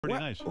Pretty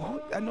nice.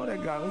 I know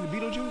that guy. Was it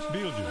Beetlejuice?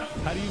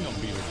 Beetlejuice. How do you know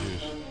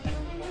Beetlejuice?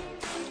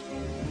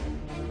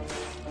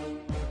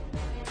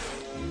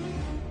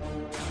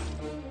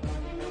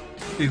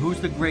 Hey,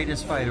 who's the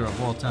greatest fighter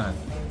of all time?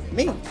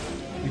 Me?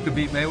 You could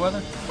beat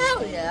Mayweather?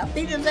 Hell yeah, I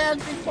beat his ass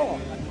before.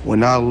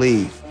 When I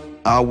leave,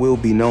 I will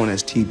be known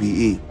as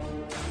TBE.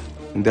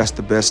 And that's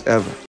the best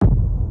ever.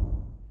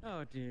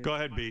 Oh, dude. Go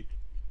ahead, Beat.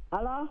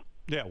 Hello?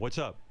 Yeah, what's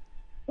up?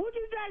 What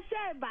you just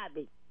say about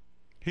me?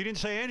 He didn't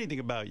say anything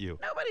about you.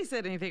 Nobody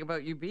said anything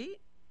about you,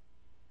 Beat.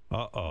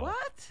 Uh-oh.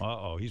 What?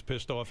 Uh-oh. He's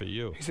pissed off at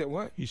you. He said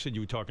what? He said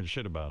you were talking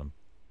shit about him.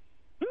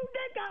 You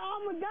think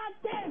I'm a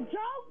goddamn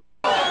joke?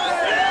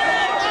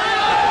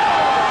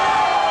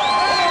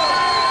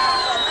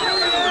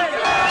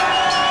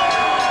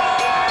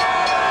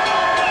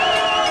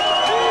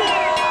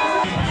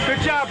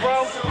 Good job,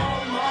 bro.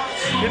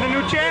 You're the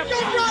new champ? Your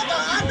brother,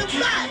 I'm the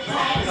fact.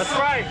 That's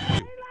right.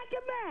 Ain't like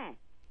a man.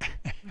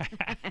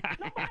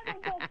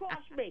 Nobody gonna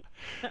cross me.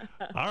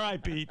 All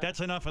right, Pete. That's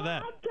enough of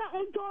that.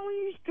 I'm telling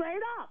you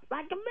straight up,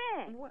 like a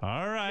man.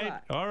 All right.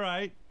 What? All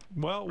right.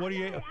 Well, what do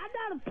you... I'm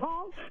not a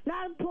punk,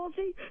 not a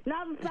pussy,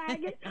 not a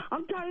faggot.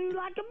 I'm telling you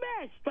like a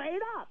man,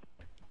 straight up.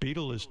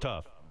 Beetle is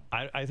tough.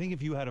 I think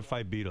if you had to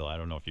fight Beetle, I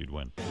don't know if you'd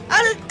win.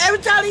 Every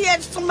time he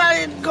had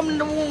somebody come in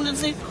the room and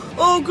say,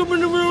 oh, come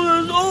in the room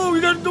and oh,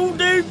 you gotta do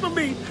things for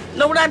me.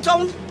 Know what I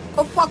told him?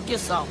 Go fuck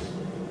yourself.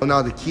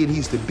 Now the kid, he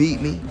used to beat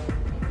me.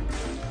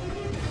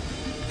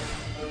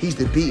 He used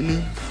to beat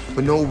me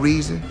for no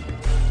reason.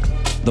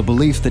 The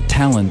belief that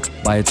talent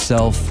by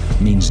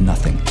itself means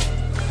nothing.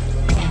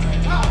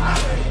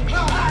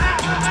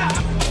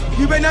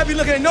 You better not be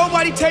looking at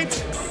nobody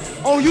tapes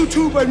on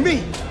YouTube but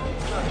me.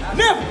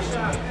 Never.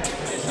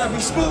 Not be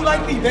smooth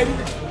like me, baby.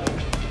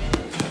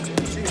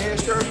 See the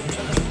hands turn?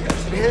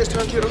 See the hands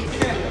turn, kiddo? See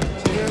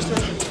the hands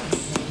turn?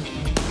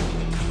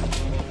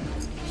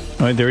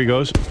 All right, there he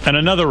goes. And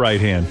another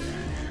right hand.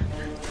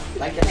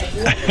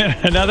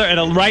 Another, and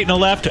a right and a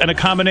left, and a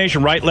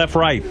combination, right, left,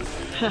 right.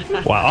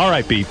 Wow. All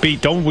right,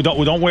 Beat, don't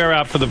wear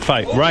out for the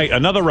fight. Right,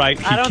 another right.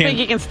 I don't think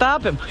you can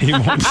stop him. He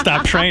won't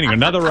stop training.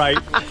 Another right.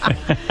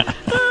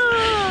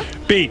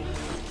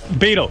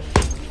 Beetle.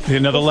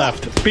 Another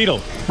left.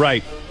 Beetle,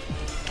 right.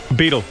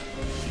 Beetle.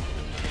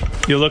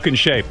 You look in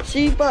shape.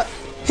 See, but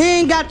he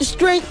ain't got the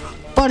strength,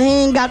 but he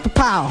ain't got the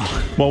power.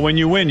 Well, when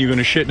you win, you're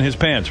gonna shit in his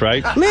pants,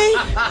 right? Me?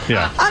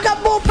 Yeah. I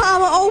got more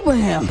power over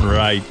him.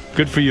 Right.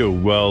 Good for you.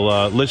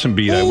 Well, listen,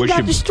 Beat. He I ain't wish got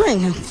you. the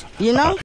strength, you know?